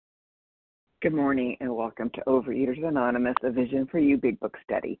Good morning and welcome to Overeaters Anonymous, a Vision for You Big Book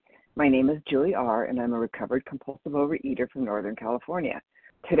Study. My name is Julie R., and I'm a recovered compulsive overeater from Northern California.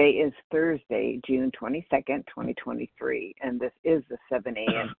 Today is Thursday, June 22nd, 2023, and this is the 7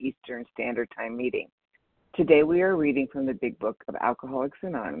 a.m. Eastern Standard Time meeting. Today we are reading from the Big Book of Alcoholics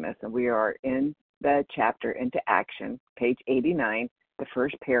Anonymous, and we are in the chapter Into Action, page 89, the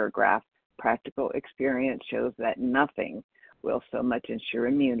first paragraph. Practical experience shows that nothing will so much ensure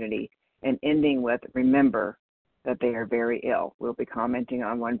immunity, and ending with, remember that they are very ill. We'll be commenting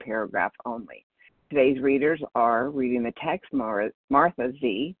on one paragraph only. Today's readers are reading the text, Martha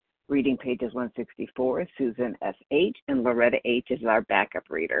Z., reading pages 164, Susan S.H., and Loretta H. is our backup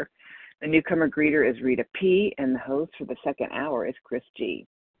reader. The newcomer greeter is Rita P., and the host for the second hour is Chris G.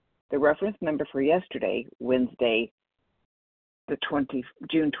 The reference number for yesterday, Wednesday,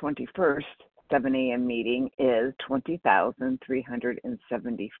 June 21st, 7 a.m. meeting is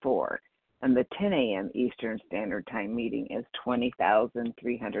 20,374. And the 10 a.m. Eastern Standard Time meeting is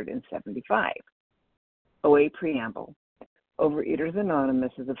 20,375. OA Preamble. Overeaters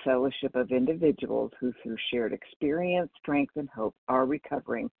Anonymous is a fellowship of individuals who, through shared experience, strength, and hope, are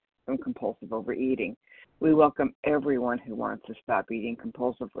recovering from compulsive overeating. We welcome everyone who wants to stop eating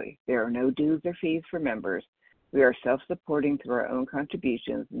compulsively. There are no dues or fees for members. We are self-supporting through our own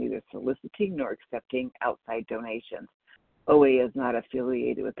contributions, neither soliciting nor accepting outside donations. OA is not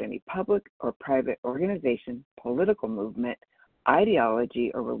affiliated with any public or private organization, political movement,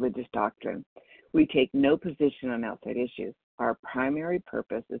 ideology, or religious doctrine. We take no position on outside issues. Our primary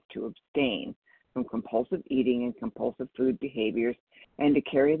purpose is to abstain from compulsive eating and compulsive food behaviors and to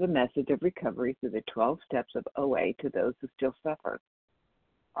carry the message of recovery through the 12 steps of OA to those who still suffer.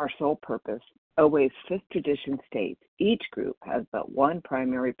 Our sole purpose. OA's fifth tradition states, each group has but one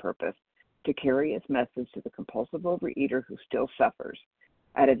primary purpose, to carry its message to the compulsive overeater who still suffers.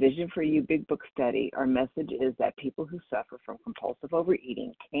 At A Vision for You Big Book Study, our message is that people who suffer from compulsive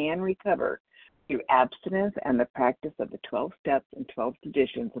overeating can recover through abstinence and the practice of the 12 steps and 12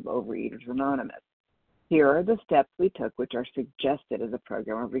 traditions of Overeaters Anonymous. Here are the steps we took which are suggested as a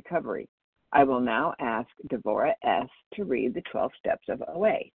program of recovery. I will now ask Devorah S. to read the 12 steps of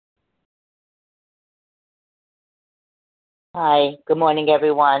OA. Hi, good morning,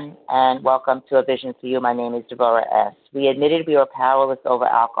 everyone, and welcome to A Vision for You. My name is Devorah S. We admitted we were powerless over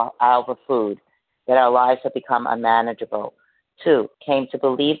food, that our lives had become unmanageable. 2, came to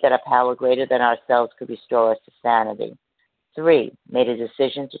believe that a power greater than ourselves could restore us to sanity. 3, made a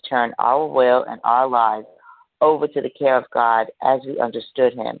decision to turn our will and our lives over to the care of God as we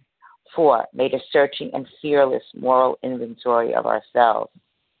understood Him. 4, made a searching and fearless moral inventory of ourselves.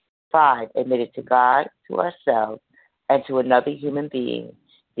 5, admitted to God, to ourselves, and to another human being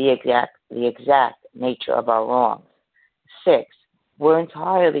the exact nature of our wrongs. 6, we're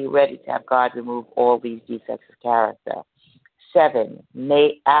entirely ready to have God remove all these defects of character. 7,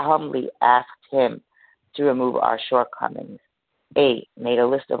 humbly asked Him to remove our shortcomings. 8, made a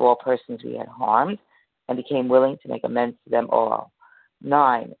list of all persons we had harmed and became willing to make amends to them all.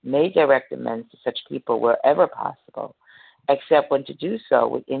 9, made direct amends to such people wherever possible, except when to do so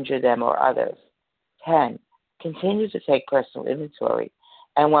would injure them or others. 10, continued to take personal inventory,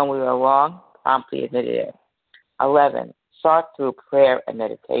 and when we were wrong, promptly admitted it. 11, sought through prayer and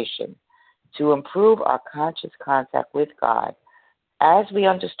meditation to improve our conscious contact with God as we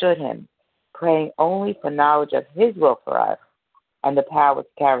understood Him, praying only for knowledge of His will for us and the power to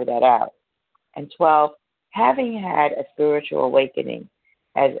carry that out. And 12, having had a spiritual awakening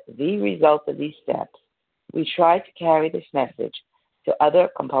as the result of these steps, we tried to carry this message to other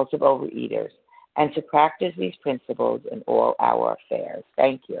compulsive overeaters and to practice these principles in all our affairs.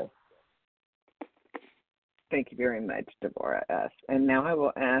 Thank you. Thank you very much, Devorah S. And now I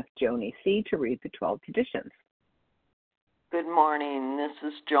will ask Joni C. to read the 12 traditions. Good morning. This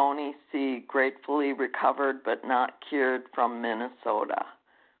is Joni C., gratefully recovered but not cured from Minnesota.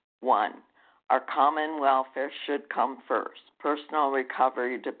 1, our common welfare should come first. Personal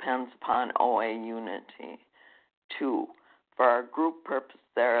recovery depends upon OA unity. 2, for our group purpose,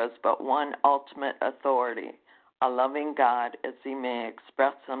 there is but one ultimate authority, a loving God as He may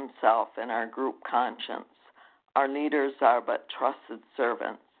express Himself in our group conscience. Our leaders are but trusted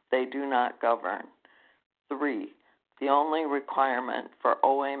servants. They do not govern. 3, the only requirement for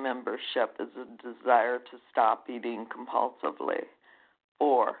OA membership is a desire to stop eating compulsively.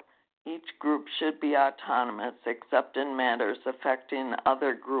 4, each group should be autonomous except in matters affecting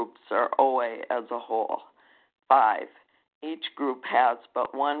other groups or OA as a whole. 5, each group has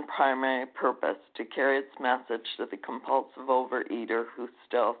but one primary purpose, to carry its message to the compulsive overeater who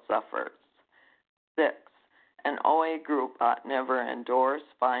still suffers. 6, An OA group ought never endorse,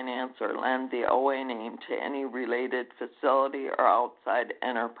 finance, or lend the OA name to any related facility or outside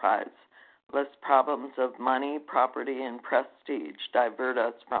enterprise, lest problems of money, property, and prestige divert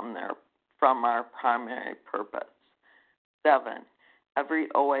us from our primary purpose. 7. Every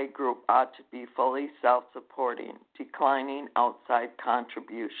OA group ought to be fully self-supporting, declining outside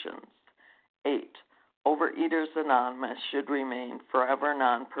contributions. 8. Overeaters Anonymous should remain forever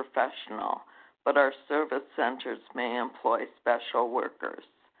non-professional, but our service centers may employ special workers.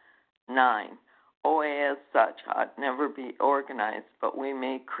 9. OA as such ought never be organized, but we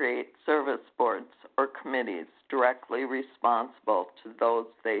may create service boards or committees directly responsible to those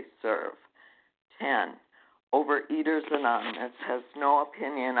they serve. 10. Overeaters Anonymous has no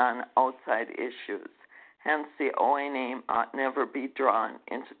opinion on outside issues, hence the OA name ought never be drawn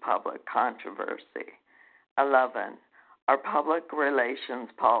into public controversy. 11. Our public relations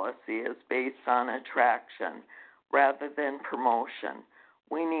policy is based on attraction rather than promotion.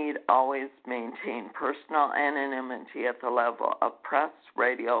 We need always maintain personal anonymity at the level of press,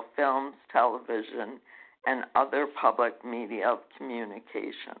 radio, films, television, and other public media of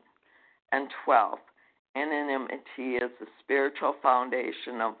communication. And 12. Anonymity is the spiritual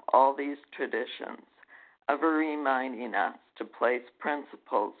foundation of all these traditions, ever reminding us to place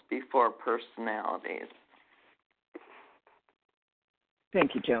principles before personalities.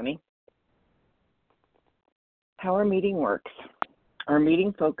 Thank you, Joni. How our meeting works. Our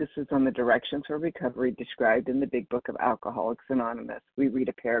meeting focuses on the directions for recovery described in the Big Book of Alcoholics Anonymous. We read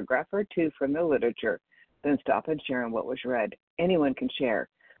a paragraph or two from the literature, then stop and share on what was read. Anyone can share,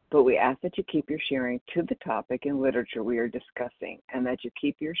 but we ask that you keep your sharing to the topic and literature we are discussing, and that you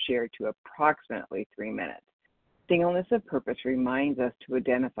keep your share to approximately 3 minutes. Singleness of purpose reminds us to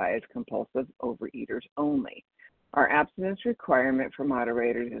identify as compulsive overeaters only. Our abstinence requirement for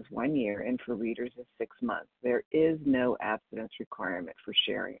moderators is 1 year and for readers is 6 months. There is no abstinence requirement for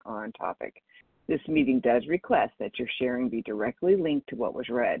sharing on topic. This meeting does request that your sharing be directly linked to what was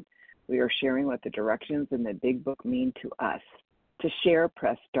read. We are sharing what the directions in the Big Book mean to us. To share,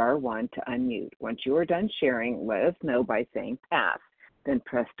 press *1 to unmute. Once you are done sharing, let us know by saying pass. Then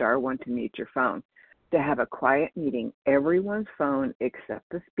press *1 to mute your phone. To have a quiet meeting, everyone's phone except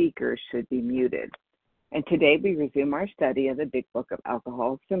the speaker should be muted. And today we resume our study of the Big Book of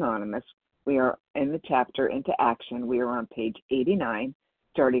Alcoholics Anonymous. We are in the chapter Into Action. We are on page 89,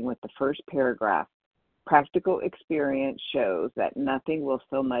 starting with the first paragraph. Practical experience shows that nothing will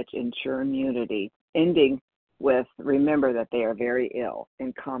so much ensure immunity, ending with remember that they are very ill,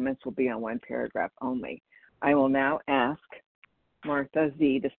 and comments will be on one paragraph only. I will now ask Martha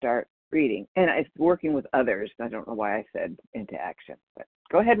Z to start reading. And it's working with others. I don't know why I said Into Action, but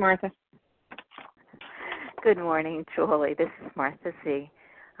go ahead, Martha. Good morning, Julie. This is Martha Z.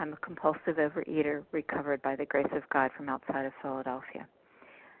 I'm a compulsive overeater recovered by the grace of God from outside of Philadelphia.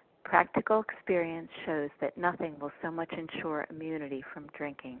 Practical experience shows that nothing will so much ensure immunity from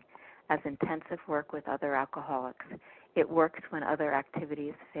drinking as intensive work with other alcoholics. It works when other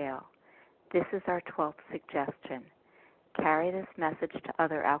activities fail. This is our 12th suggestion. Carry this message to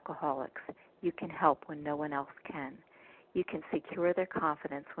other alcoholics. You can help when no one else can. You can secure their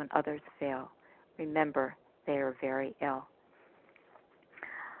confidence when others fail. Remember, they are very ill.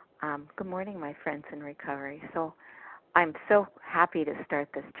 Good morning, my friends in recovery. So I'm so happy to start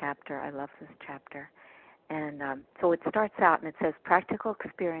this chapter. I love this chapter. And so it starts out and it says, practical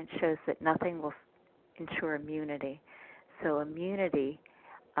experience shows that nothing will ensure immunity. So immunity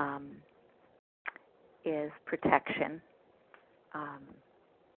is protection.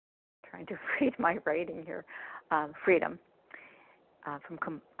 Trying to read my writing here. Freedom.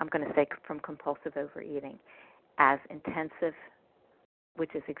 I'm going to say from compulsive overeating, as intensive,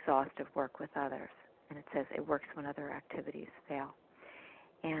 which is exhaustive work with others. And it says it works when other activities fail.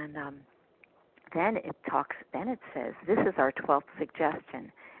 And then it says, this is our 12th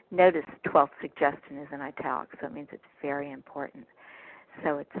suggestion. Notice 12th suggestion is in italics, so it means it's very important.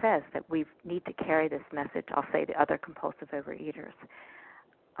 So it says that we need to carry this message, I'll say, to other compulsive overeaters.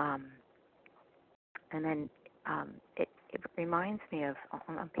 And then it reminds me of,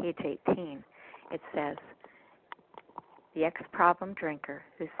 on page 18, it says, the ex-problem drinker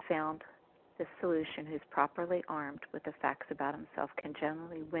who's found the solution, who's properly armed with the facts about himself, can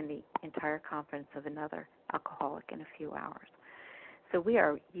generally win the entire confidence of another alcoholic in a few hours. So we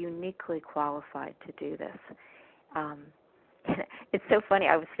are uniquely qualified to do this. It's so funny.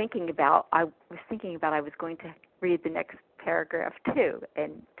 I was thinking about I was going to read the next paragraph too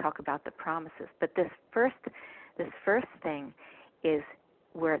and talk about the promises. But this first thing is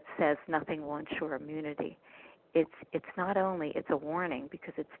where it says nothing will ensure immunity. it's not only, it's a warning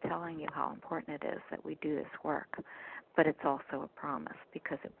because it's telling you how important it is that we do this work, but it's also a promise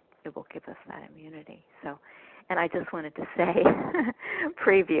because it will give us that immunity. So, and I just wanted to say,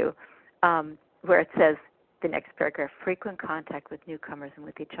 preview, where it says, the next paragraph, frequent contact with newcomers and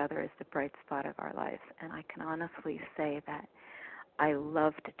with each other is the bright spot of our lives. And I can honestly say that I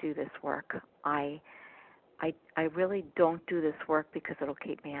love to do this work. I really don't do this work because it'll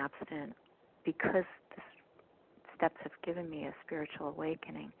keep me abstinent, because the steps have given me a spiritual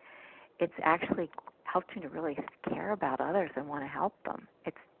awakening. It's actually helped me to really care about others and want to help them.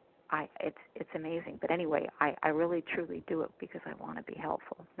 It's amazing. But anyway, I really truly do it because I want to be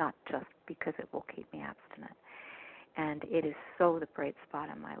helpful, not just because it will keep me abstinent. And it is so the bright spot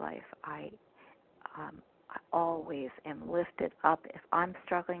in my life. I always am lifted up. If I'm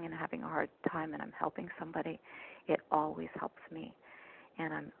struggling and having a hard time and I'm helping somebody, it always helps me.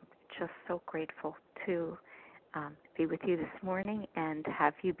 And I'm just so grateful to be with you this morning and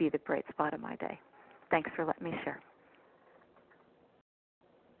have you be the bright spot of my day. Thanks for letting me share.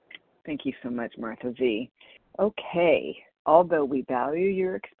 Thank you so much, Martha Z. Okay, although we value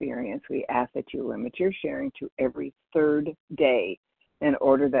your experience, we ask that you limit your sharing to every third day in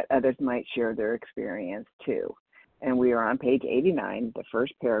order that others might share their experience too. And we are on page 89, the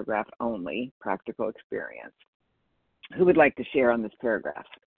first paragraph only, practical experience. Who would like to share on this paragraph?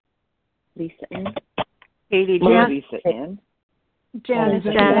 Lisa N. Katie G. Lisa N. Janet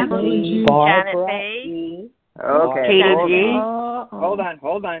B. Okay. Katie G. Hold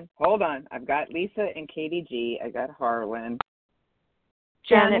on. I've got Lisa and Katie G. I got Harlan.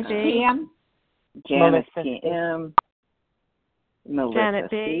 Janet B. Janice P.M. Melissa Janet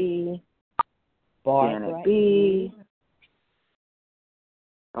B. C. Barbara Janet B.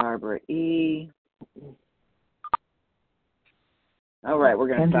 Barbara E. All right, we're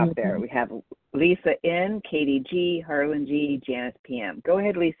going to stop there. We have Lisa N., Katie G., Harlan G., Janice P.M. Go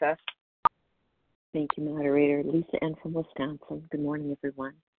ahead, Lisa. Thank you, moderator. Lisa N. from Wisconsin. Good morning,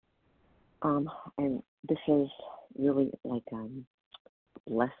 everyone. And this is really like a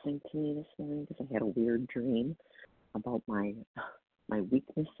blessing to me this morning because I had a weird dream about my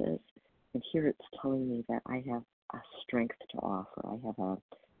weaknesses, and here it's telling me that I have a strength to offer.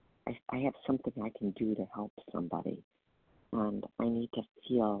 I have something I can do to help somebody, and I need to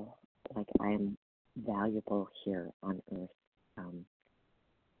feel like I am valuable here on earth.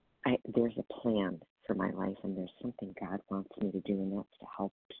 There's a plan for my life, and there's something God wants me to do, and that's to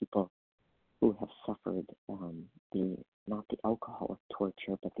help people who have suffered not the alcoholic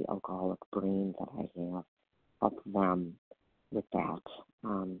torture, but the alcoholic brain that I have. Help them with that.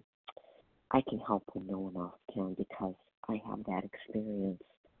 I can help when no one else can because I have that experience,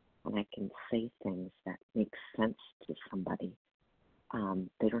 and I can say things that make sense to somebody.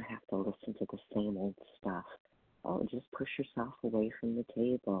 They don't have to listen to the same old stuff. Oh, just push yourself away from the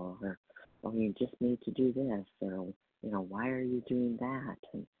table, or you just need to do this, or, why are you doing that?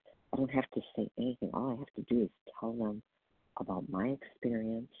 And I don't have to say anything. All I have to do is tell them about my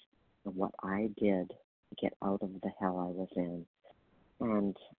experience and what I did to get out of the hell I was in.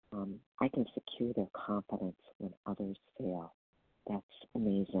 And I can secure their confidence when others fail. That's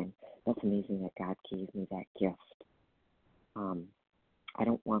amazing. That's amazing that God gave me that gift. I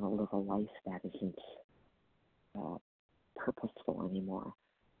don't want to live a life that isn't purposeful anymore.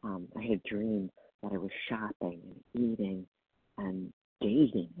 I had a dream that I was shopping and eating and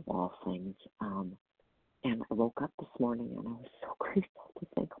dating, of all things. And I woke up this morning and I was so grateful to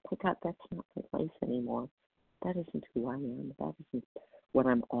think, oh my God, that's not my life anymore. That isn't who I am. That isn't what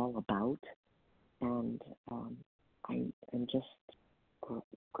I'm all about. And I'm just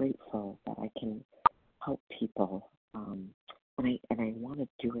grateful that I can help people. And I want to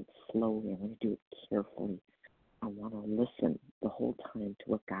do it slowly. I want to do it carefully. I want to listen the whole time to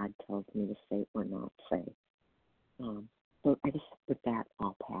what God tells me to say or not say. So I guess with that,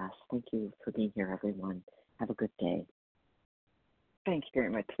 I'll pass. Thank you for being here, everyone. Have a good day. Thank you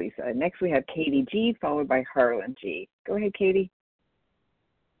very much, Lisa. Next, we have Katie G., followed by Harlan G. Go ahead, Katie.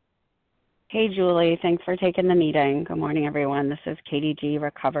 Hey, Julie. Thanks for taking the meeting. Good morning, everyone. This is Katie G.,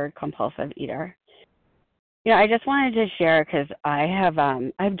 recovered compulsive eater. I just wanted to share because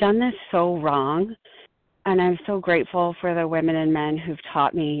I've done this so wrong, and I'm so grateful for the women and men who've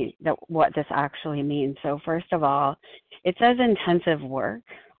taught me what this actually means. So first of all, it says intensive work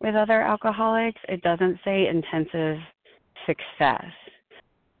with other alcoholics. It doesn't say intensive success.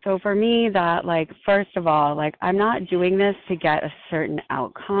 So for me, that, first of all, I'm not doing this to get a certain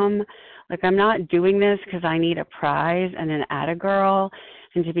outcome. I'm not doing this because I need a prize and an attagirl.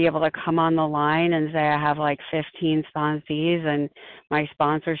 and to be able to come on the line and say I have like 15 sponsees and my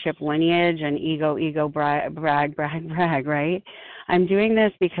sponsorship lineage and ego, brag, right? I'm doing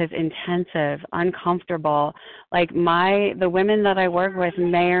this because intensive, uncomfortable, like the women that I work with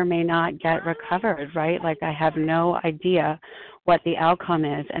may or may not get recovered, right? Like I have no idea what the outcome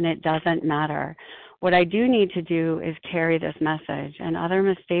is, and it doesn't matter. What I do need to do is carry this message. And other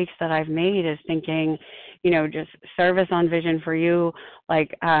mistakes that I've made is thinking, just service on Vision for You,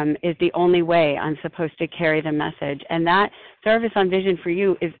 is the only way I'm supposed to carry the message. And that service on Vision for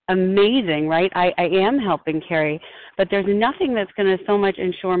You is amazing, right? I am helping carry, but there's nothing that's going to so much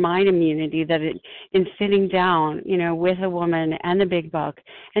ensure my immunity that in sitting down, with a woman and the big book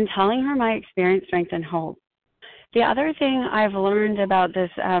and telling her my experience, strength, and hope. The other thing I've learned about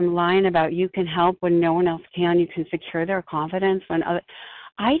this line about you can help when no one else can, you can secure their confidence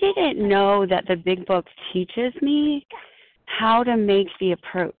I didn't know that the big book teaches me how to make the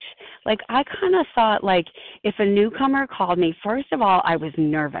approach. I kind of thought if a newcomer called me, first of all, I was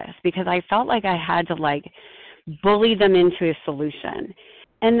nervous because I felt like I had to bully them into a solution.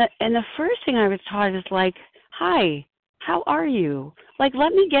 And the first thing I was taught is hi, how are you?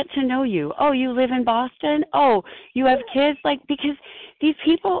 Let me get to know you. Oh, you live in Boston? Oh, you have kids? Because these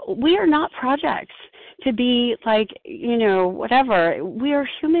people, we are not projects to be whatever. We are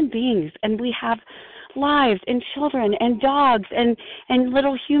human beings, and we have lives and children and dogs and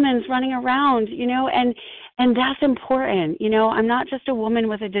little humans running around, and that's important. I'm not just a woman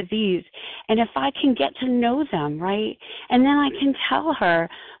with a disease. And if I can get to know them, right, and then I can tell her,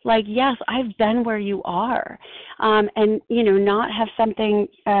 yes, I've been where you are, and, not have something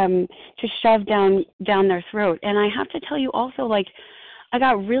to shove down their throat. And I have to tell you also, I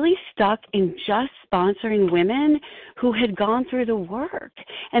got really stuck in just sponsoring women who had gone through the work.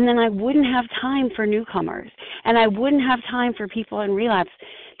 And then I wouldn't have time for newcomers. And I wouldn't have time for people in relapse.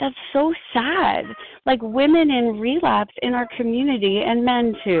 That's so sad. Women in relapse in our community, and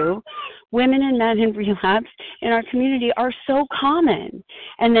men too, women and men in relapse in our community are so common.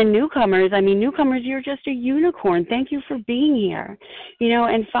 And then newcomers, you're just a unicorn. Thank you for being here.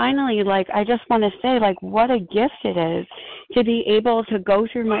 And finally, I just want to say, what a gift it is to be able to go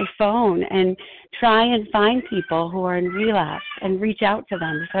through my phone and try and find people who are in relapse and reach out to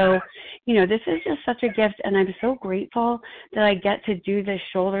them. So, this is just such a gift, and I'm so grateful that I get to do this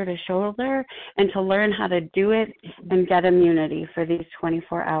shoulder to shoulder and to learn how to do it and get immunity for these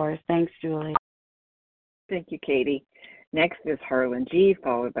 24 hours. Thanks, Julie. Thank you, Katie. Next is Harlan G.,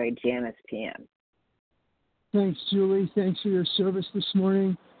 followed by Janice PM. Thanks, Julie. Thanks for your service this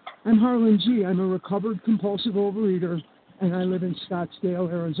morning. I'm Harlan G. I'm a recovered compulsive overeater, and I live in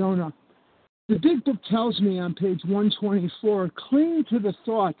Scottsdale, Arizona. The Big Book tells me on page 124, cling to the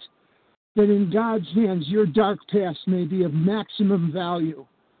thought that in God's hands your dark past may be of maximum value.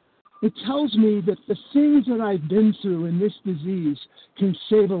 It tells me that the things that I've been through in this disease can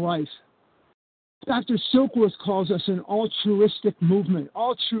save a life. Dr. Silkworth calls us an altruistic movement.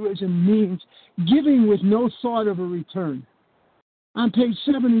 Altruism means giving with no thought of a return. On page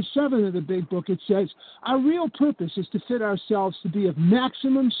 77 of the Big Book, it says, our real purpose is to fit ourselves to be of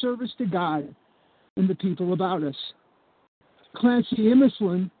maximum service to God and the people about us. Clancy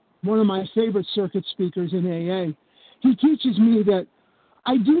Imislund, one of my favorite circuit speakers in AA, he teaches me that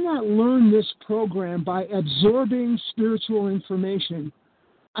I do not learn this program by absorbing spiritual information.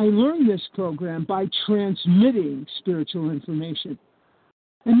 I learn this program by transmitting spiritual information.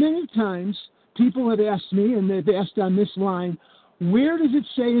 And many times, people have asked me, and they've asked on this line, where does it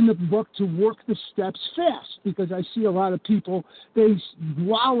say in the book to work the steps fast? Because I see a lot of people, they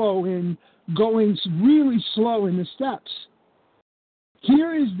wallow in going really slow in the steps.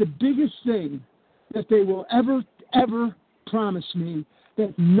 Here is the biggest thing that they will ever promise me,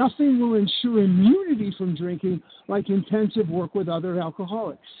 that nothing will ensure immunity from drinking like intensive work with other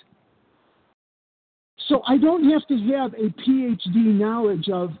alcoholics. So I don't have to have a PhD knowledge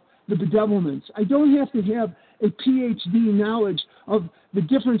of the bedevilments. I don't have to have a PhD knowledge of the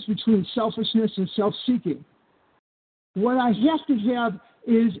difference between selfishness and self-seeking. What I have to have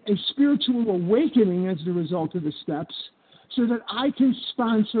is a spiritual awakening as the result of the steps so that I can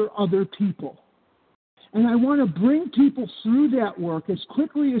sponsor other people. And I want to bring people through that work as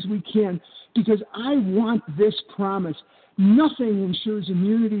quickly as we can because I want this promise. Nothing ensures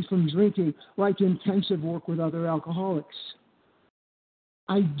immunity from drinking like intensive work with other alcoholics.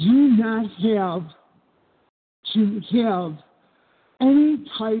 I do not have to have any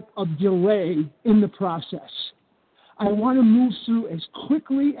type of delay in the process. I want to move through as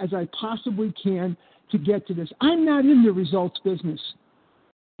quickly as I possibly can to get to this. I'm not in the results business.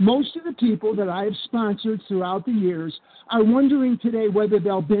 Most of the people that I have sponsored throughout the years are wondering today whether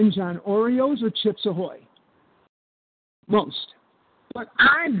they'll binge on Oreos or Chips Ahoy. Most. But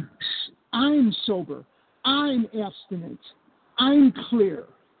I'm sober. I'm abstinent. I'm clear.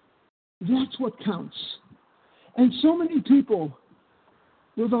 That's what counts. And so many people,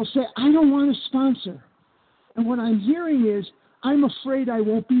 they'll say, I don't want to sponsor. And what I'm hearing is, I'm afraid I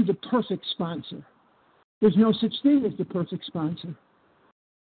won't be the perfect sponsor. There's no such thing as the perfect sponsor.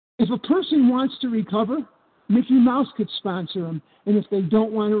 If a person wants to recover, Mickey Mouse could sponsor them. And if they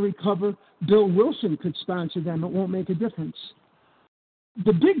don't want to recover, Bill Wilson could sponsor them. It won't make a difference.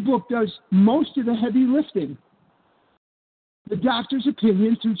 The big book does most of the heavy lifting. The doctor's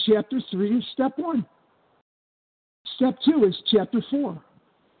opinion through chapter 3 is step 1. Step 2 is chapter 4.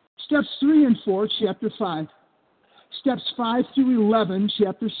 Steps 3 and 4, chapter 5. Steps 5 through 11,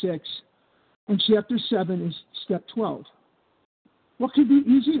 chapter 6. And chapter 7 is step 12. What could be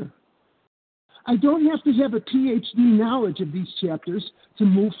easier? I don't have to have a PhD knowledge of these chapters to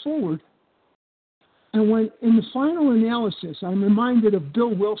move forward. And when in the final analysis, I'm reminded of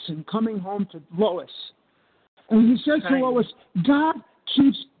Bill Wilson coming home to Lois. And he said to Lois, God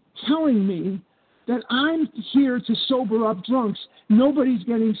keeps telling me that I'm here to sober up drunks. Nobody's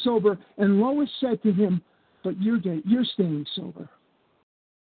getting sober. And Lois said to him, but you're staying sober.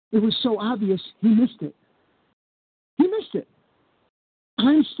 It was so obvious, he missed it. He missed it.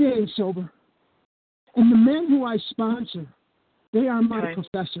 I'm staying sober. And the men who I sponsor, they are my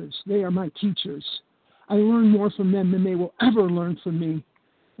professors. They are my teachers. I learn more from them than they will ever learn from me.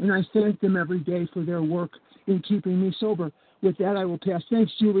 And I thank them every day for their work in keeping me sober. With that, I will pass.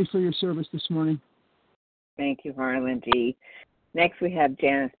 Thanks, Julie, for your service this morning. Thank you, Harlan G. Next, we have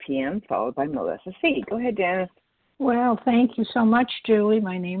Janice PM, followed by Melissa C. Go ahead, Janice. Well, thank you so much, Julie.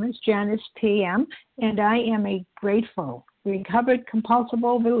 My name is Janice PM, and I am a grateful, recovered compulsive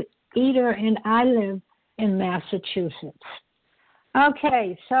overeater, and I live in Massachusetts.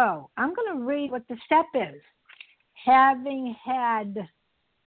 Okay, so I'm going to read what the step is. Having had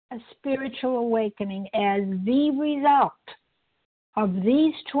a spiritual awakening as the result of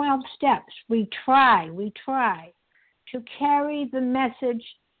these 12 steps, we try to carry the message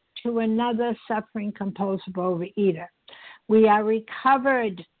to another suffering compulsive overeater. We are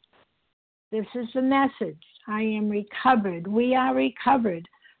recovered. This is the message. I am recovered. We are recovered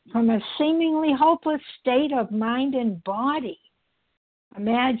from a seemingly hopeless state of mind and body.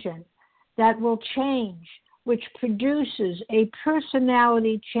 Imagine that will change, which produces a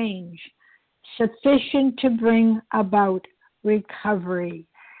personality change sufficient to bring about recovery.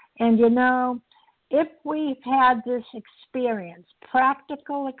 And if we've had this experience,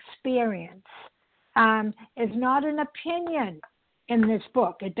 practical experience, is not an opinion in this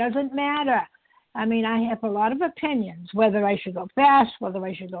book. It doesn't matter. I mean, I have a lot of opinions, whether I should go fast, whether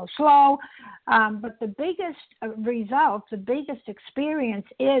I should go slow. But the biggest result, the biggest experience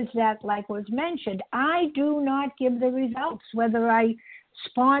is that, like was mentioned, I do not give the results, whether I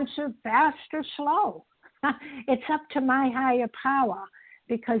sponsor fast or slow. It's up to my higher power,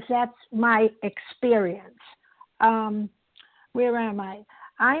 because that's my experience. Where am I?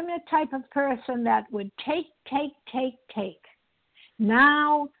 I'm the type of person that would take.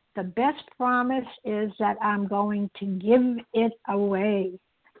 Now, the best promise is that I'm going to give it away.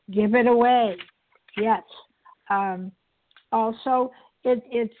 Give it away. Yes. Also,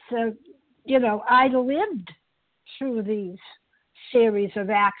 it's I lived through these series of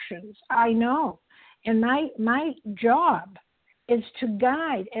actions. I know. And my job is to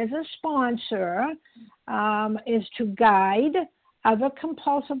guide, as a sponsor, is to guide other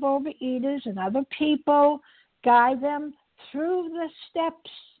compulsive overeaters and other people, guide them through the steps.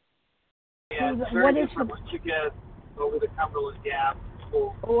 Yeah, it's very different once you get over the Cumberland Gap.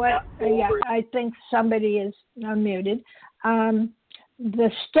 I think somebody is unmuted.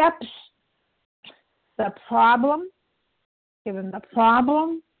 The steps, the problem, give them the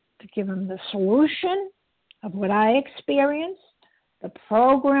problem, to give them the solution of what I experienced, the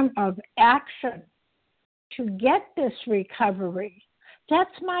program of action to get this recovery.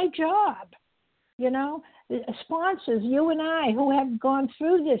 That's my job. Sponsors, you and I, who have gone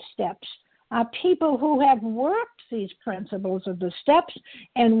through these steps, are people who have worked these principles of the steps,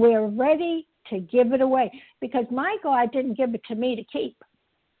 and we're ready to give it away. Because my God didn't give it to me to keep.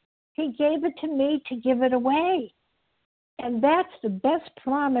 He gave it to me to give it away. And that's the best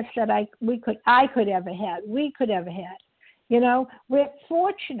promise that I could ever have. We could ever have. We're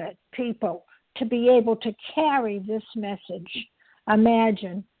fortunate people to be able to carry this message.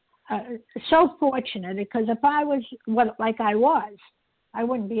 Imagine, so fortunate, because if I was like I was, I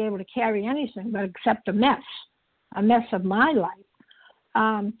wouldn't be able to carry anything but except a mess of my life.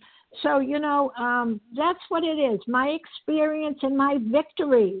 So, that's what it is. My experience and my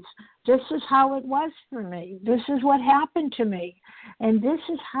victories. This is how it was for me. This is what happened to me. And this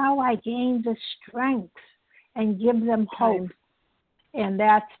is how I gained the strength and give them hope. And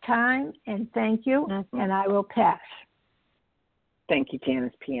that's time. And thank you. And I will pass. Thank you,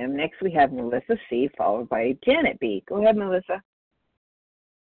 Janice PM. Next, we have Melissa C., followed by Janet B. Go ahead, Melissa.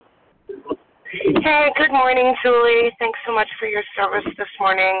 Hey, good morning, Julie. Thanks so much for your service this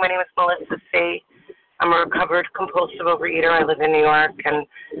morning. My name is Melissa C. I'm a recovered compulsive overeater. I live in New York, and,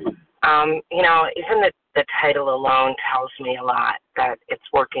 even the title alone tells me a lot, that it's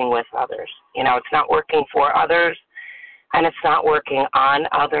working with others. It's not working for others, and it's not working on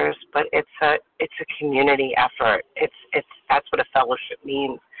others, but it's a community effort. That's what a fellowship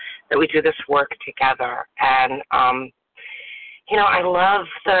means, that we do this work together. And, I love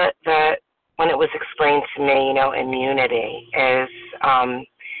the when it was explained to me, immunity is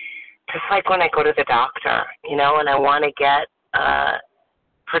just like when I go to the doctor, and I want to get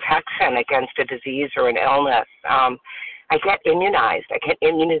protection against a disease or an illness. I get immunized. I get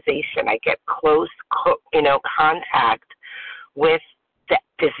immunization. I get close, contact with the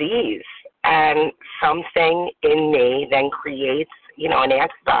disease. And something in me then creates, an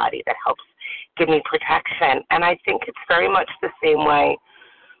antibody that helps give me protection. And I think it's very much the same way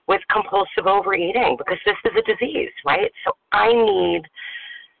with compulsive overeating, because this is a disease, right? So I need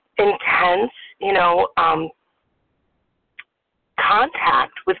intense,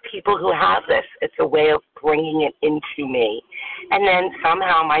 contact with people who have this. It's a way of bringing it into me. And then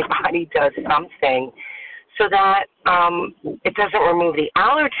somehow my body does something so that it doesn't remove the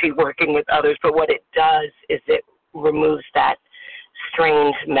allergy working with others, but what it does is it removes that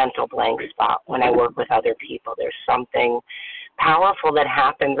strange mental blank spot when I work with other people. There's something powerful that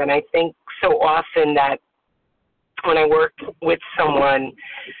happens, and I think so often that when I work with someone,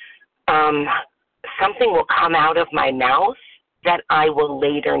 something will come out of my mouth that I will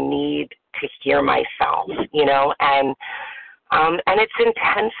later need to hear myself, and it's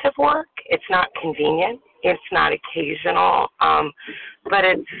intensive work. It's not convenient. It's not occasional, but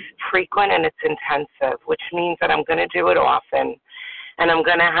it's frequent and it's intensive, which means that I'm going to do it often, and I'm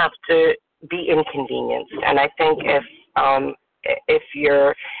going to have to be inconvenienced. And I think if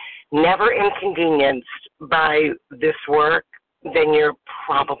you're never inconvenienced by this work, then you're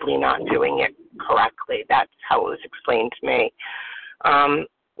probably not doing it correctly. That's how it was explained to me. And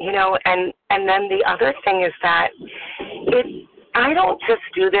then the other thing is that I don't just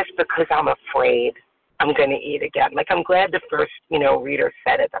do this because I'm afraid I'm going to eat again. Like, I'm glad the first, reader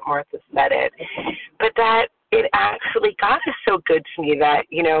said it, that Martha said it, but that it actually, God is so good to me that,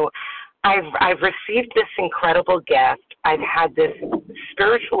 I've received this incredible gift. I've had this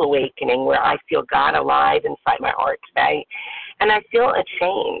spiritual awakening where I feel God alive inside my heart today, and I feel a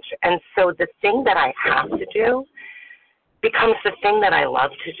change. And so the thing that I have to do becomes the thing that I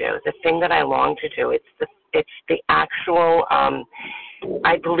love to do, the thing that I long to do. It's the actual,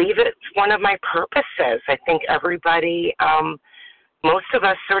 I believe it's one of my purposes. I think everybody, most of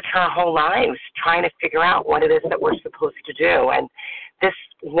us search our whole lives trying to figure out what it is that we're supposed to do. And this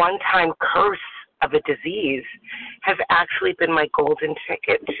one-time curse of a disease has actually been my golden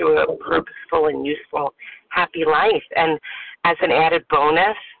ticket to a purposeful and useful, happy life. And as an added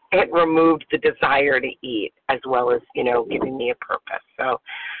bonus, it removed the desire to eat as well as, giving me a purpose. So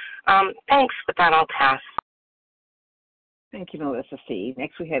thanks. With that, I'll pass. Thank you, Melissa C.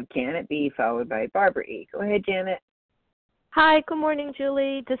 Next, we have Janet B., followed by Barbara E. Go ahead, Janet. Hi, good morning,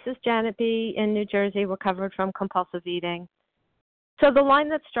 Julie. This is Janet B. in New Jersey, recovered from compulsive eating. So the line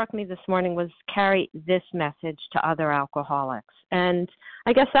that struck me this morning was carry this message to other alcoholics. And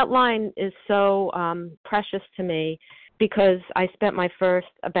I guess that line is so precious to me because I spent my first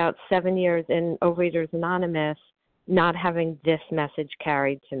about 7 years in Overeaters Anonymous not having this message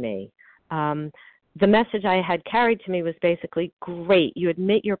carried to me. The message I had carried to me was basically, great, you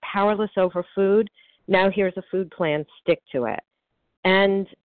admit you're powerless over food. Now here's a food plan, stick to it. And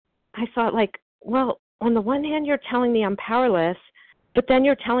I thought, well, on the one hand, you're telling me I'm powerless, but then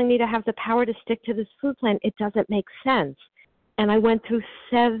you're telling me to have the power to stick to this food plan. It doesn't make sense. And I went through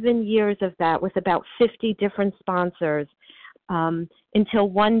 7 years of that with about 50 different sponsors until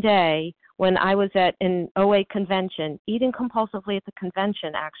one day when I was at an OA convention, eating compulsively at the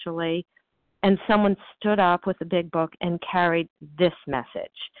convention, actually, and someone stood up with a big book and carried this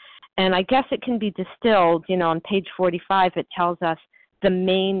message. And I guess it can be distilled, on page 45, it tells us the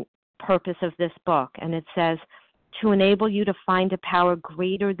main purpose of this book. And it says, to enable you to find a power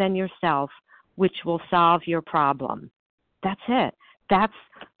greater than yourself, which will solve your problem. That's it.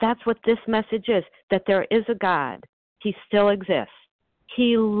 That's what this message is, that there is a God. He still exists.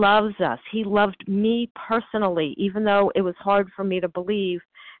 He loves us. He loved me personally, even though it was hard for me to believe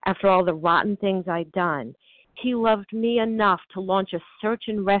after all the rotten things I'd done. He loved me enough to launch a search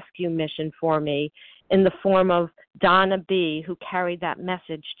and rescue mission for me in the form of Donna B., who carried that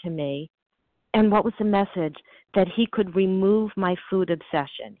message to me. And what was the message? That he could remove my food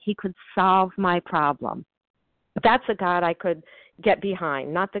obsession. He could solve my problem. That's a God I could get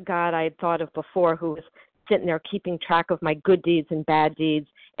behind, not the God I had thought of before, who was sitting there keeping track of my good deeds and bad deeds,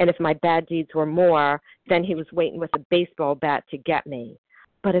 and if my bad deeds were more, then he was waiting with a baseball bat to get me.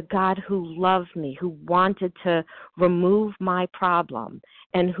 But a God who loved me, who wanted to remove my problem,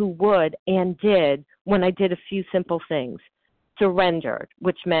 and who would and did when I did a few simple things. Surrendered,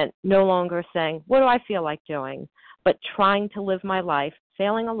 which meant no longer saying, what do I feel like doing, but trying to live my life,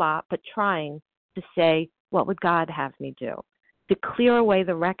 failing a lot, but trying to say, what would God have me do? To clear away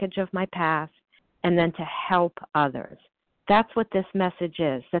the wreckage of my past and then to help others. That's what this message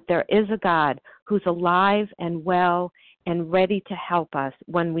is, that there is a God who's alive and well and ready to help us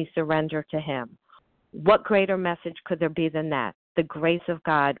when we surrender to him. What greater message could there be than that? The grace of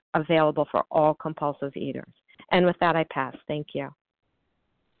God available for all compulsive eaters. And with that, I pass. Thank you.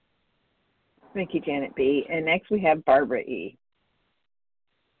 Thank you, Janet B. And next we have Barbara E.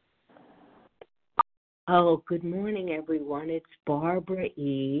 Oh, good morning, everyone. It's Barbara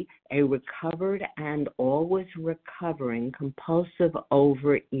E., a recovered and always recovering compulsive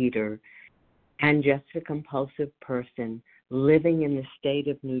overeater and just a compulsive person living in the state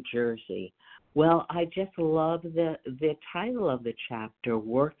of New Jersey. Well, I just love the title of the chapter,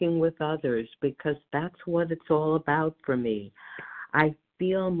 Working with Others, because that's what it's all about for me. I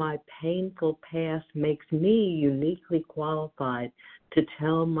feel my painful past makes me uniquely qualified to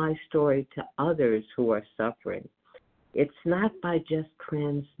tell my story to others who are suffering. It's not by just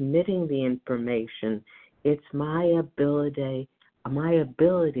transmitting the information, it's my ability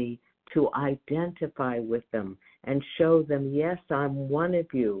to identify with them and show them, yes, I'm one of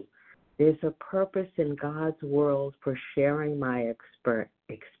you. There's a purpose in God's world for sharing my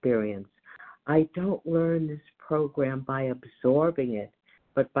experience. I don't learn this program by absorbing it,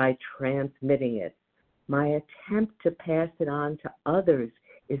 but by transmitting it. My attempt to pass it on to others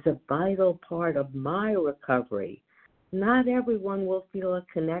is a vital part of my recovery. Not everyone will feel a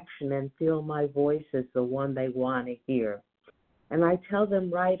connection and feel my voice is the one they want to hear. And I tell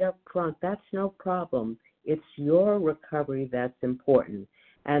them right up front, that's no problem. It's your recovery that's important.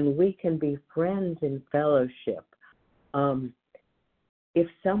 And we can be friends in fellowship. If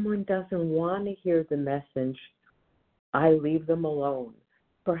someone doesn't want to hear the message, I leave them alone.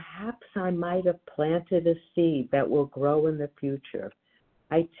 Perhaps I might have planted a seed that will grow in the future.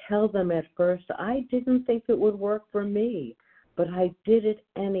 I tell them at first, I didn't think it would work for me, but I did it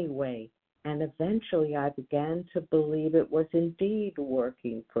anyway. And eventually I began to believe it was indeed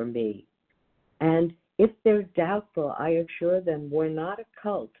working for me. And if they're doubtful, I assure them we're not a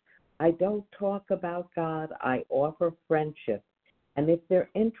cult. I don't talk about God. I offer friendship. And if they're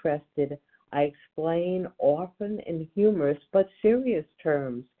interested, I explain often in humorous but serious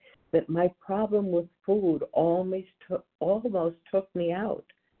terms that my problem with food almost took me out.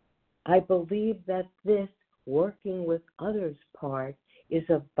 I believe that this working with others part is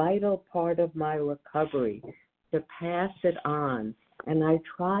a vital part of my recovery, to pass it on. And I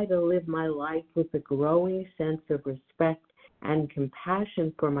try to live my life with a growing sense of respect and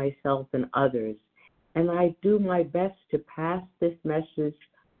compassion for myself and others. And I do my best to pass this message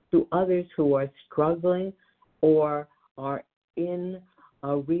to others who are struggling or are in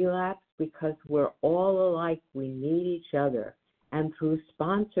a relapse, because we're all alike. We need each other. And through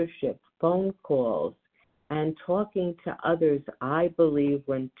sponsorship, phone calls, and talking to others, I believe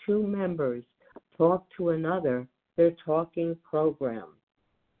when two members talk to another, they're talking program.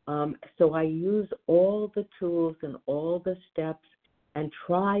 So I use all the tools and all the steps and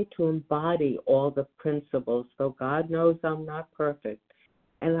try to embody all the principles. So God knows I'm not perfect.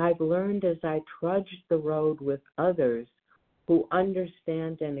 And I've learned as I trudged the road with others who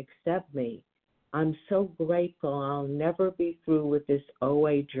understand and accept me, I'm so grateful I'll never be through with this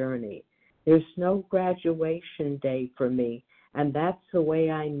OA journey. There's no graduation day for me, and that's the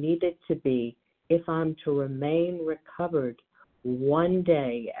way I need it to be if I'm to remain recovered one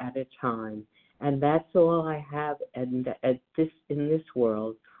day at a time. And that's all I have in this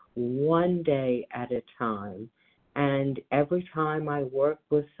world, one day at a time. And every time I work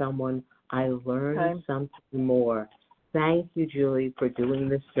with someone, I learn something more. Thank you, Julie, for doing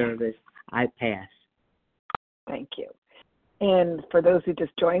this service. I pass. Thank you. And for those who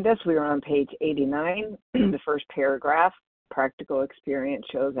just joined us, we are on page 89, the first paragraph. Practical experience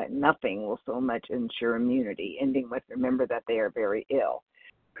shows that nothing will so much ensure immunity, ending with remember that they are very ill.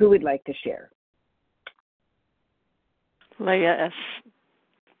 Who would like to share? Leah S.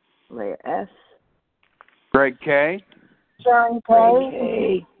 Leah S. Greg K. Sharon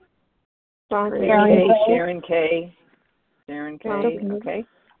K. Greg K. Sharon K. Sharon K. Okay.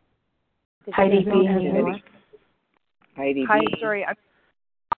 Heidi B. Heidi Hi, B. sorry.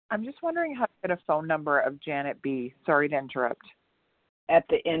 I'm just wondering how to get a phone number of Janet B. Sorry to interrupt. At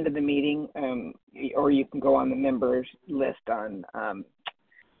the end of the meeting, or you can go on the members list on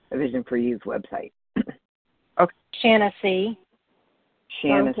the Vision for Youth website. Okay. Shanna C.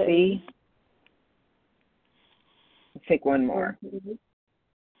 Shanna C. Let's take one more.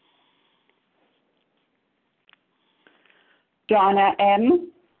 Donna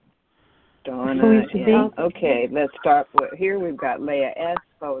M. Donna M. Okay, let's start with here. We've got Leah S.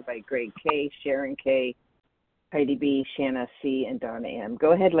 followed by Greg K., Sharon K., Heidi B., Shanna C., and Donna M.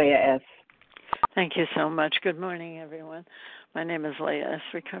 Go ahead, Leah S. Thank you so much. Good morning, everyone. My name is Leah S.,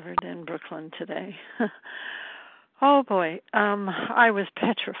 recovered in Brooklyn today. Oh, boy. I was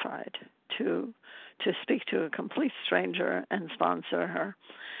petrified to speak to a complete stranger and sponsor her.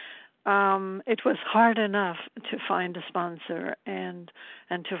 It was hard enough to find a sponsor and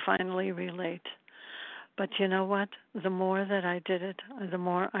to finally relate. But you know what? The more that I did it, the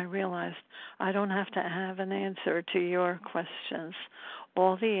more I realized I don't have to have an answer to your questions.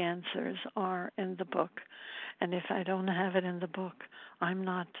 All the answers are in the book. And if I don't have it in the book, I'm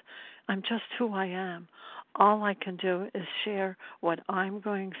just who I am. All I can do is share what I'm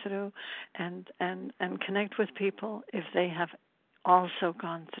going through and connect with people if they have also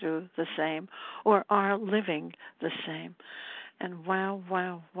gone through the same or are living the same. And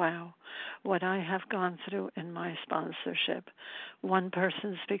wow, what I have gone through in my sponsorship. One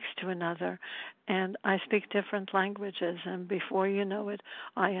person speaks to another, and I speak different languages, and before you know it,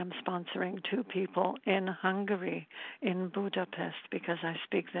 I am sponsoring 2 people in Hungary, in Budapest, because I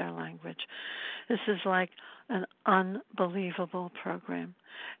speak their language. This is like an unbelievable program,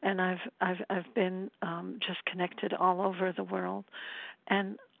 and I've been just connected all over the world.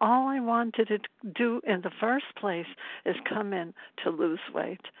 And all I wanted to do in the first place is come in to lose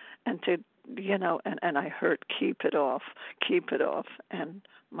weight and to, and I heard keep it off. And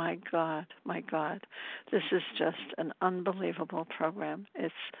my God, this is just an unbelievable program.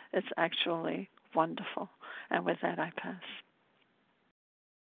 It's actually wonderful. And with that, I pass.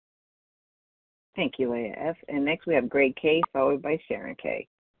 Thank you, Leah F. And next we have Greg K., followed by Sharon K.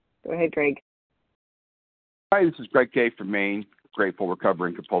 Go ahead, Greg. Hi, this is Greg K. from Maine. Grateful,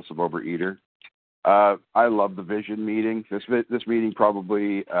 recovering, compulsive overeater. I love the Vision meeting. This meeting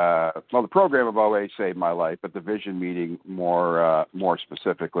probably, the program of OA saved my life, but the Vision meeting more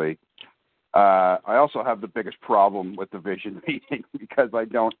specifically. I also have the biggest problem with the Vision meeting because I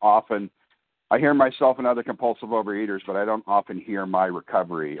hear myself and other compulsive overeaters, but I don't often hear my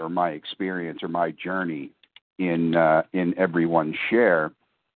recovery or my experience or my journey in everyone's share.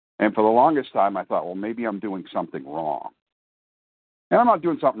 And for the longest time, I thought, well, maybe I'm doing something wrong. And I'm not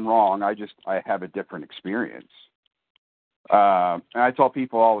doing something wrong. I have a different experience. And I tell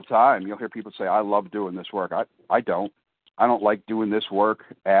people all the time, you'll hear people say, I love doing this work. I don't. I don't like doing this work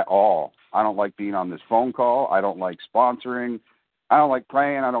at all. I don't like being on this phone call. I don't like sponsoring. I don't like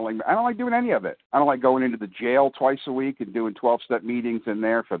praying. I don't like doing any of it. I don't like going into the jail twice a week and doing 12-step meetings in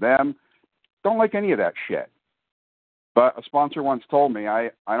there for them. Don't like any of that shit. But a sponsor once told me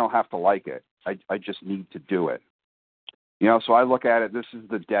I don't have to like it. I just need to do it. So I look at it, this is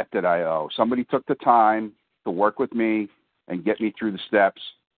the debt that I owe. Somebody took the time to work with me and get me through the steps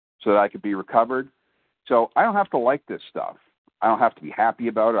so that I could be recovered. So I don't have to like this stuff. I don't have to be happy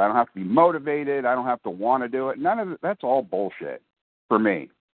about it. I don't have to be motivated. I don't have to want to do it. None of it. That's all bullshit for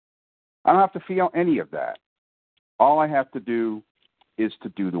me. I don't have to feel any of that. All I have to do is to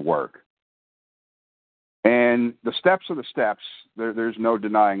do the work. And the steps are the steps. There's no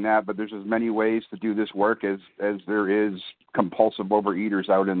denying that, but there's as many ways to do this work as there is compulsive overeaters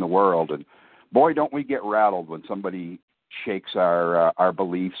out in the world. And boy, don't we get rattled when somebody shakes our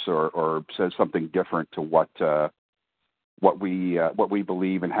beliefs or says something different to what we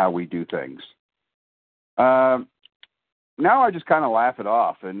believe and how we do things. Now I just kind of laugh it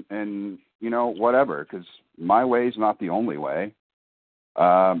off and whatever, because my way is not the only way.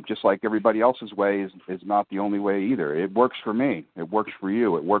 Just like everybody else's way is not the only way either. It works for me. It works for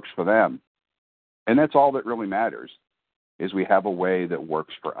you. It works for them. And that's all that really matters, is we have a way that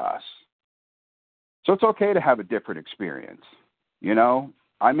works for us. So it's okay to have a different experience.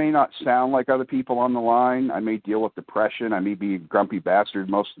 I may not sound like other people on the line. I may deal with depression. I may be a grumpy bastard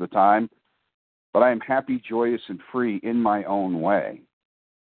most of the time. but I am happy, joyous, and free in my own way.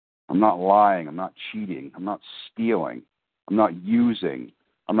 I'm not lying. I'm not cheating. I'm not stealing. I'm not using.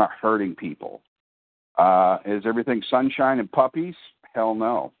 I'm not hurting people. Is everything sunshine and puppies? Hell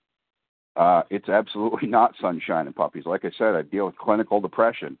no. It's absolutely not sunshine and puppies. Like I said, I deal with clinical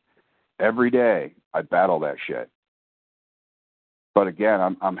depression. Every day I battle that shit. But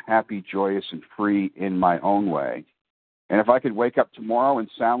again, I'm happy, joyous, and free in my own way. And if I could wake up tomorrow and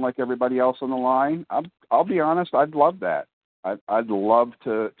sound like everybody else on the line, I'll be honest, I'd love that. I'd love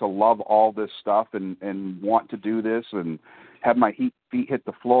to love all this stuff and want to do this and have my feet hit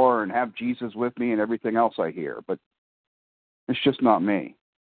the floor and have Jesus with me and everything else I hear. But it's just not me.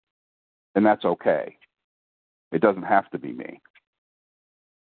 And that's okay. It doesn't have to be me.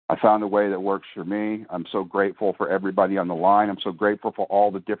 I found a way that works for me. I'm so grateful for everybody on the line. I'm so grateful for all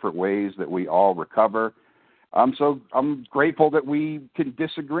the different ways that we all recover. I'm grateful that we can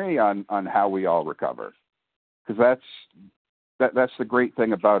disagree on how we all recover, because that's the great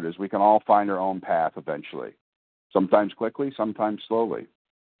thing about it, is we can all find our own path eventually, sometimes quickly, sometimes slowly.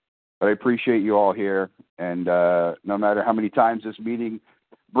 But I appreciate you all here, and no matter how many times this meeting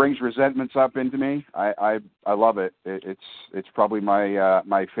brings resentments up into me, I love it. It's probably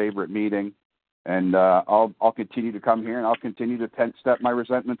my favorite meeting, and I'll continue to come here, and I'll continue to 10-step my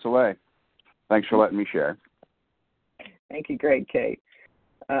resentments away. Thanks for letting me share. Thank you, Greg K.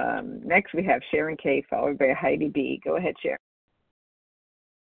 Next, we have Sharon K., followed by Heidi B. Go ahead, Sharon.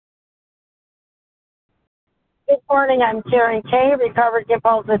 Good morning. I'm Sharon K., recovered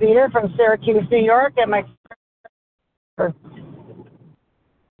compulsive eater from Syracuse, New York, and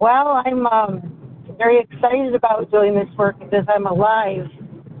well, I'm very excited about doing this work because I'm alive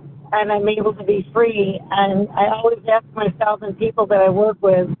and I'm able to be free. And I always ask myself and people that I work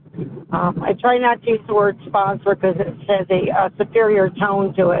with, I try not to use the word sponsor because it has a superior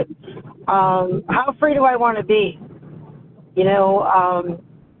tone to it. How free do I want to be?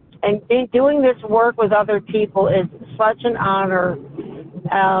 And doing this work with other people is such an honor.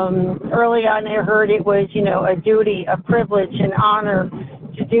 Early on I heard it was, a duty, a privilege, an honor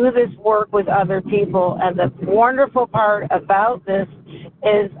to do this work with other people. And the wonderful part about this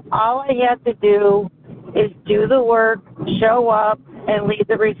is all I have to do is do the work, show up, and leave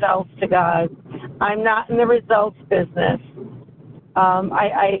the results to God. I'm not in the results business.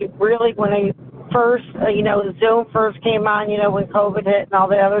 I really, when I first, Zoom first came on, when COVID hit and all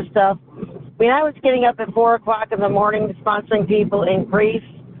the other stuff, I was getting up at 4 o'clock in the morning sponsoring people in Greece.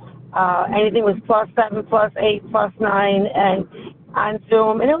 Anything was +7, +8, +9, and on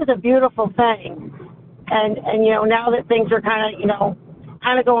Zoom, and it was a beautiful thing. And now that things are kind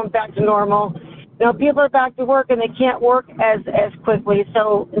of going back to normal, people are back to work and they can't work as quickly.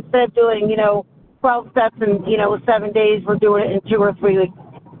 So instead of doing 12 steps in 7 days, we're doing it in 2 or 3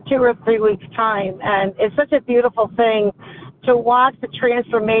 weeks time. And it's such a beautiful thing to watch the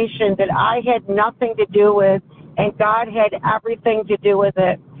transformation that I had nothing to do with, and God had everything to do with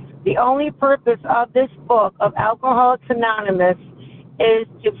it. The only purpose of this book, of Alcoholics Anonymous, is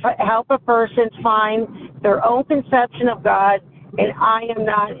to help a person find their own conception of God, and I am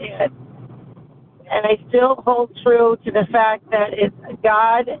not it. And I still hold true to the fact that it's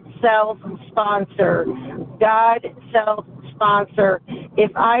God self-sponsor. God self-sponsor.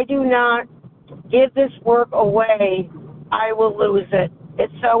 If I do not give this work away, I will lose it.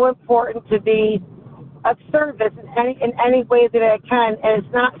 It's so important to be of service in any way that I can, and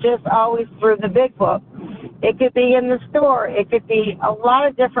it's not just always through the big book. It could be in the store. It could be a lot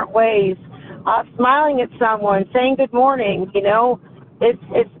of different ways. Smiling at someone, saying good morning. It's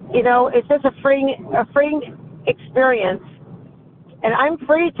just a freeing experience. And I'm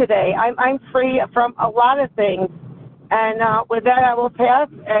free today. I'm free from a lot of things. And with that, I will pass.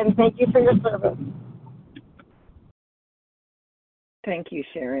 And thank you for your service. Thank you,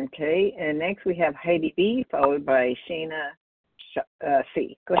 Sharon K. And next we have Heidi B., followed by Shana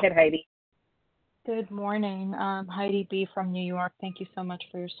C. Go ahead, Heidi. Good morning. Heidi B. from New York. Thank you so much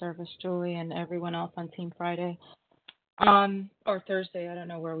for your service, Julie, and everyone else on Team Friday. Or Thursday. I don't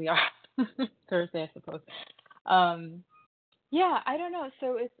know where we are. Thursday, I suppose. Yeah, I don't know.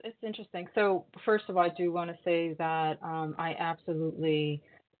 So it's interesting. So first of all, I do want to say that I absolutely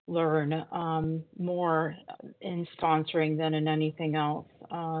learn more in sponsoring than in anything else.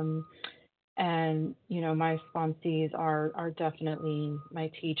 And, my sponsees are definitely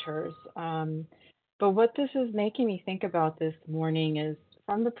my teachers. But what this is making me think about this morning is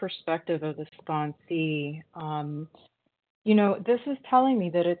from the perspective of the sponsee, this is telling me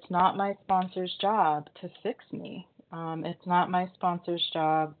that it's not my sponsor's job to fix me. It's not my sponsor's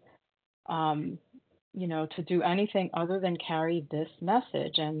job, to do anything other than carry this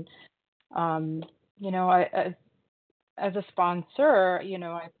message. And You know, I as a sponsor, you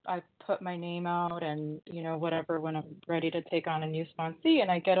know, I put my name out and, you know, whatever when I'm ready to take on a new sponsee, and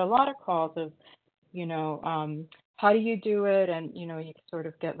I get a lot of calls of, you know, how do you do it? And, you know, you sort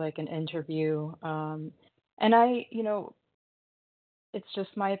of get like an interview. And I, you know, it's just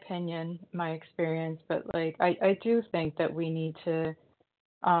my opinion, my experience, but like I do think that we need to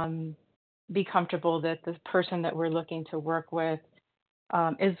be comfortable that the person that we're looking to work with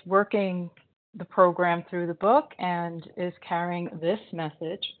is working the program through the book and is carrying this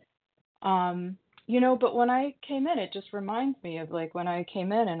message. You know, but when I came in, it just reminds me of like when I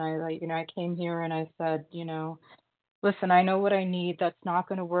came in and I like, you know, I came here and I said, you know, listen, I know what I need. That's not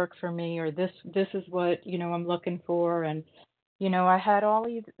going to work for me, or this is what, you know, I'm looking for. And, you know, I had all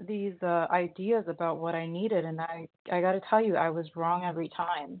these ideas about what I needed, and I got to tell you, I was wrong every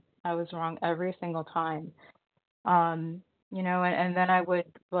time. I was wrong every single time. You know, and then I would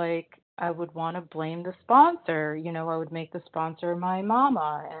want to blame the sponsor. You know, I would make the sponsor my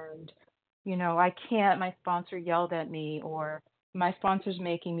mama, and, you know, my sponsor yelled at me, or my sponsor's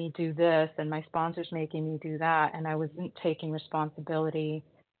making me do this, and my sponsor's making me do that, and I wasn't taking responsibility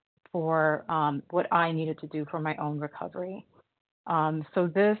for what I needed to do for my own recovery. So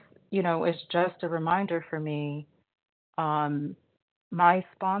this, you know, is just a reminder for me. My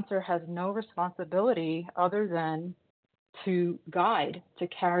sponsor has no responsibility other than to guide, to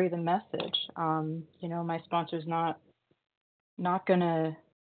carry the message. You know, my sponsor's not gonna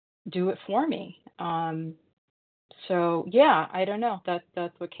do it for me. So yeah, I don't know.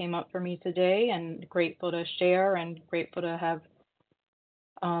 That's what came up for me today, and grateful to share and grateful to have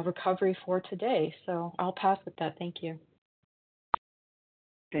recovery for today. So I'll pass with that. Thank you.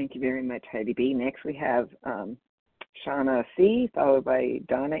 Thank you very much, Heidi B. Next we have Shauna C., followed by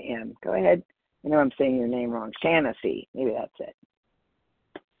Donna M. Go ahead. I know I'm saying your name wrong. Shanna C. Maybe that's it.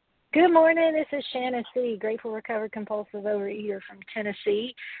 Good morning. This is Shanna C., grateful, recovered, compulsive overeater from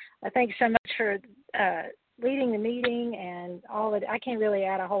Tennessee. Thanks so much for leading the meeting and all that. I can't really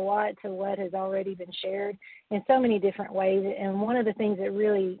add a whole lot to what has already been shared in so many different ways. And one of the things that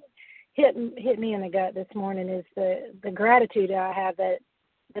really hit me in the gut this morning is the gratitude I have that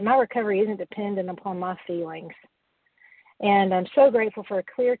my recovery isn't dependent upon my feelings. And I'm so grateful for a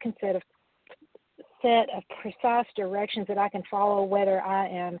clear set of precise directions that I can follow, whether I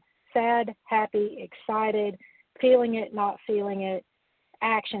am sad, happy, excited, feeling it, not feeling it,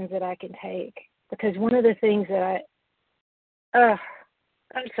 actions that I can take. Because one of the things that I'm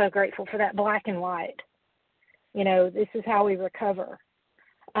so grateful for that black and white. You know, this is how we recover.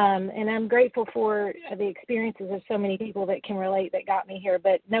 And I'm grateful for the experiences of so many people that can relate that got me here,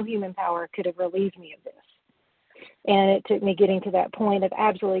 but no human power could have relieved me of this. And it took me getting to that point of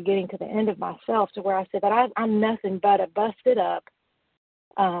absolutely getting to the end of myself to where I said that I'm nothing but a busted up.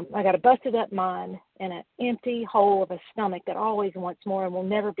 I got a busted up mind and an empty hole of a stomach that always wants more and will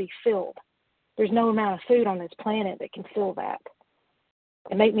never be filled. There's no amount of food on this planet that can fill that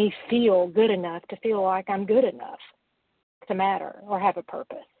and make me feel good enough to feel like I'm good enough to matter or have a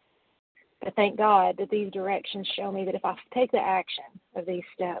purpose. But thank God that these directions show me that if I take the action of these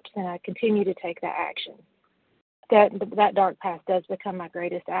steps and I continue to take that action, that dark past does become my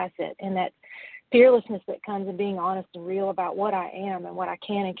greatest asset. And that fearlessness that comes in being honest and real about what I am and what I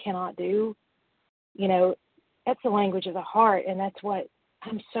can and cannot do, you know, that's the language of the heart. And that's what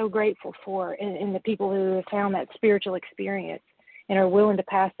I'm so grateful for in the people who have found that spiritual experience and are willing to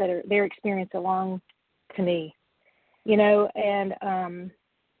pass their experience along to me. You know, and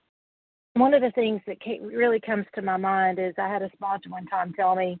one of the things that really comes to my mind is I had a sponsor one time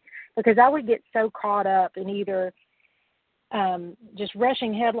tell me, because I would get so caught up in either just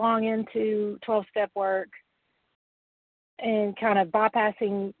rushing headlong into 12-step work and kind of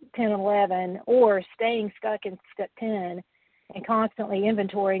bypassing 10 and 11, or staying stuck in step 10 and constantly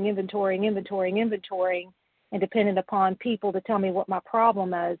inventorying and dependent upon people to tell me what my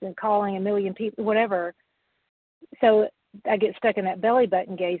problem is and calling a million people, whatever. So I get stuck in that belly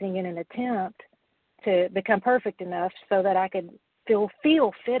button gazing in an attempt to become perfect enough so that I could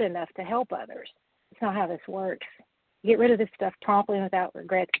feel fit enough to help others. It's not how this works. Get rid of this stuff promptly and without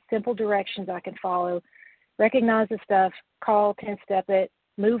regret. Simple directions I can follow. Recognize the stuff, call, 10-step it,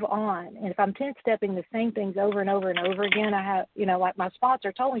 move on. And if I'm 10-stepping the same things over and over and over again, I have, you know, like my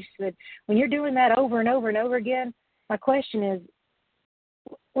sponsor told me, she said, when you're doing that over and over and over again, my question is,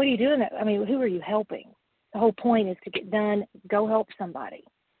 what are you doing that? I mean, who are you helping? The whole point is to get done, go help somebody.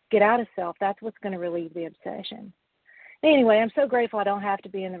 Get out of self. That's what's going to relieve the obsession. Anyway, I'm so grateful I don't have to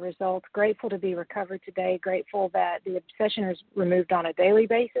be in the results. Grateful to be recovered today. Grateful that the obsession is removed on a daily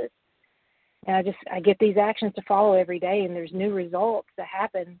basis. And I get these actions to follow every day, and there's new results that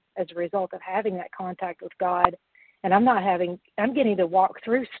happen as a result of having that contact with God. And I'm getting to walk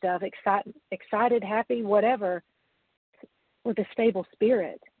through stuff, excited, happy, whatever, with a stable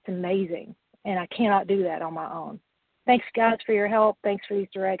spirit. It's amazing. And I cannot do that on my own. Thanks, guys, for your help. Thanks for these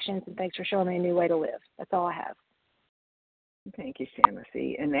directions, and thanks for showing me a new way to live. That's all I have. Thank you, Shanna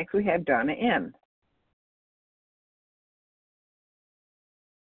C. And next we have Donna M.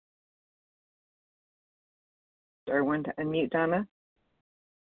 Everyone to unmute Donna.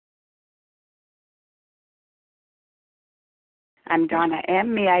 I'm Donna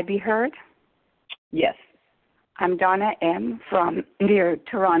M. May I be heard? Yes. I'm Donna M. from near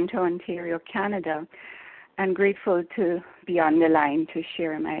Toronto, Ontario, Canada. I'm grateful to be on the line to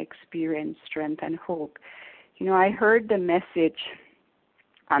share my experience, strength, and hope. You know, I heard the message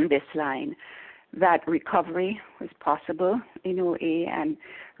on this line that recovery was possible in OA and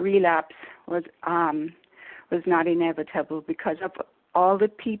relapse was not inevitable because of all the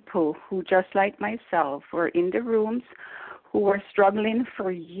people who, just like myself, were in the rooms, who were struggling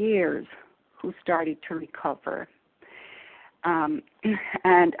for years, who started to recover. And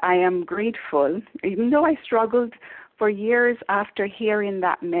I am grateful, even though I struggled for years after hearing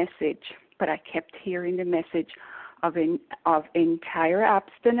that message, but I kept hearing the message of entire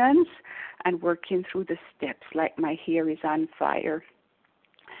abstinence and working through the steps like my hair is on fire.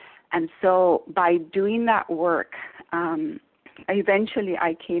 And so by doing that work, eventually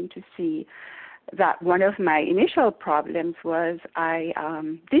I came to see that one of my initial problems was I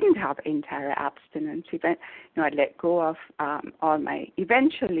didn't have entire abstinence. I'd let go of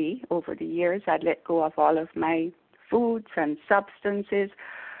eventually over the years, I'd let go of all of my foods and substances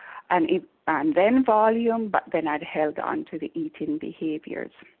and then volume, but then I'd held on to the eating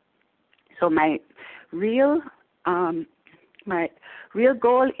behaviors. So my real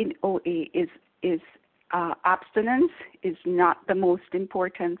goal in OA is abstinence is not the most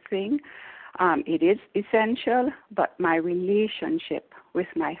important thing. It is essential, but my relationship with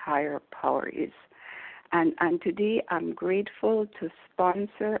my higher power is. And today I'm grateful to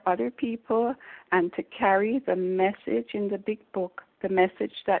sponsor other people and to carry the message in the big book, the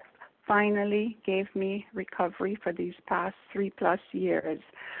message that finally gave me recovery for these past 3+ years.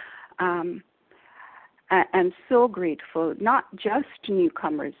 And so grateful, not just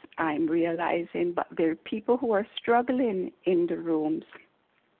newcomers I'm realizing, but there are people who are struggling in the rooms.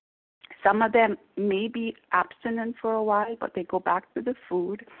 Some of them may be abstinent for a while, but they go back to the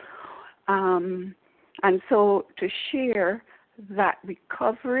food. And so to share that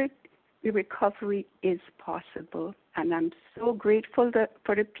recovery is possible. And I'm so grateful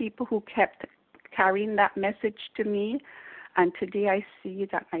for the people who kept carrying that message to me. And today I see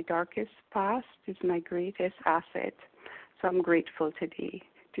that my darkest past is my greatest asset. So I'm grateful today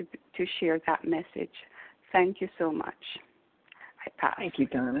to share that message. Thank you so much. I pass. Thank you,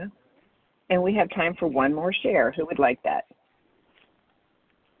 Donna. And we have time for one more share. Who would like that?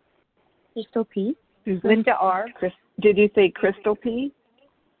 Crystal P. Linda R. Did you say Crystal P?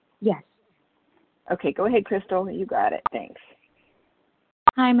 Yes. Okay, go ahead, Crystal. You got it. Thanks.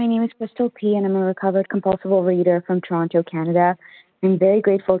 Hi, my name is Crystal P., and I'm a recovered compulsive overeater from Toronto, Canada. I'm very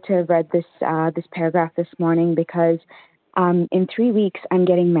grateful to have read this paragraph this morning because in 3 weeks I'm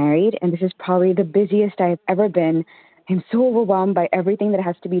getting married, and this is probably the busiest I've ever been. I'm so overwhelmed by everything that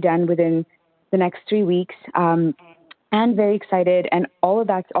has to be done within the next 3 weeks, and very excited, and all of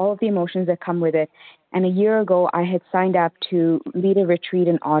the emotions that come with it. And a year ago, I had signed up to lead a retreat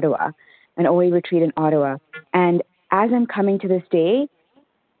in Ottawa, an OA retreat in Ottawa. And as I'm coming to this day,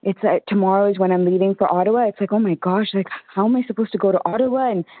 it's tomorrow is when I'm leaving for Ottawa. It's like, oh my gosh, like how am I supposed to go to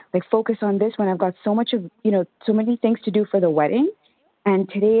Ottawa and like focus on this when I've got so many things to do for the wedding? And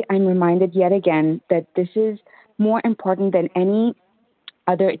today I'm reminded yet again that this is more important than any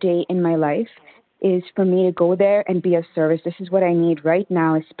other day in my life, is for me to go there and be of service. This is what I need right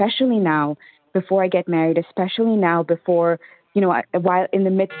now, especially now before I get married, especially now before, while in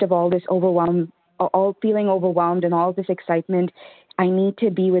the midst of all this all feeling overwhelmed and all this excitement, I need to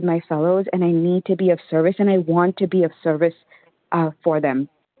be with my fellows and I need to be of service, and I want to be of service for them.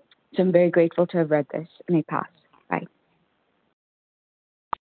 So I'm very grateful to have read this, and I pass. Bye.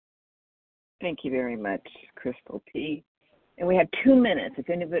 Thank you very much, Crystal P. And we have 2 minutes. If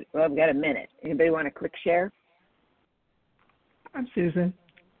anybody, we've got a minute. Anybody want a quick share? I'm Susan,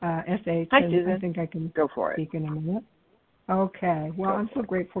 S.H. Hi, Susan. I think I can go for it. Speak in a minute. Okay. Well, I'm so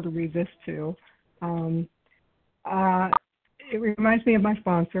grateful to read this too. It reminds me of my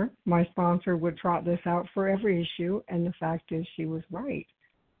sponsor. My sponsor would trot this out for every issue, and the fact is she was right.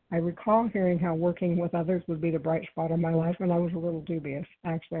 I recall hearing how working with others would be the bright spot of my life, and I was a little dubious.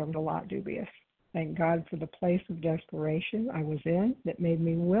 Actually, I was a lot dubious. Thank God for the place of desperation I was in that made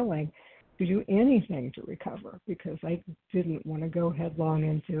me willing to do anything to recover, because I didn't want to go headlong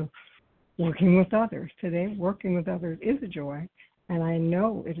into working with others. Today, working with others is a joy, and I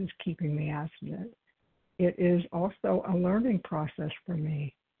know it is keeping me abstinent. It is also a learning process for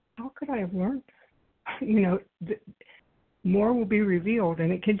me. How could I have learned? More will be revealed,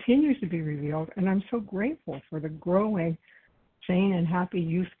 and it continues to be revealed, and I'm so grateful for the growing, sane, and happy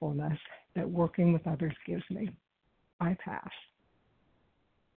youthfulness that working with others gives me. I pass.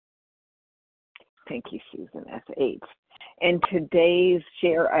 Thank you, Susan S.H. And today's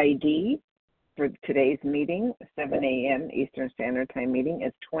share ID for today's meeting, 7 a.m. Eastern Standard Time meeting,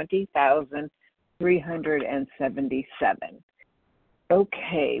 is 20,377.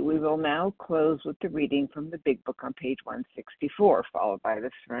 Okay, we will now close with the reading from the Big Book on page 164, followed by the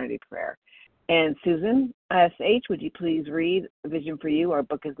Serenity Prayer. And Susan S.H., would you please read Vision for You? Our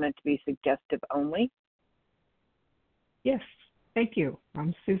book is meant to be suggestive only. Yes, thank you.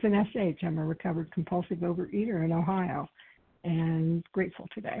 I'm Susan S.H. I'm a recovered compulsive overeater in Ohio, and grateful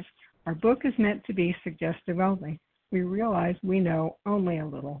today. Our book is meant to be suggestive only. We realize we know only a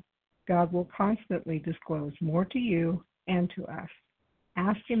little. God will constantly disclose more to you and to us.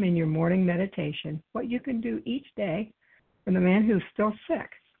 Ask Him in your morning meditation what you can do each day for the man who's still sick.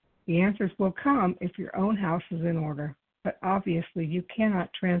 The answers will come if your own house is in order, but obviously you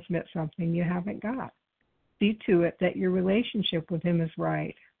cannot transmit something you haven't got. See to it that your relationship with Him is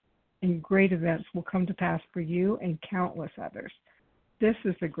right, and great events will come to pass for you and countless others. This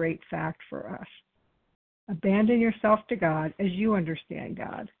is a great fact for us. Abandon yourself to God as you understand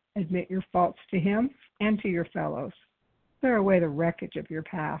God. Admit your faults to Him and to your fellows. Clear away the wreckage of your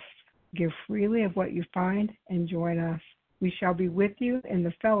past. Give freely of what you find and join us. We shall be with you in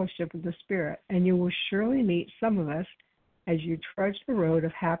the fellowship of the Spirit, and you will surely meet some of us as you trudge the road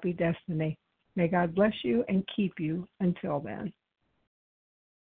of happy destiny. May God bless you and keep you until then.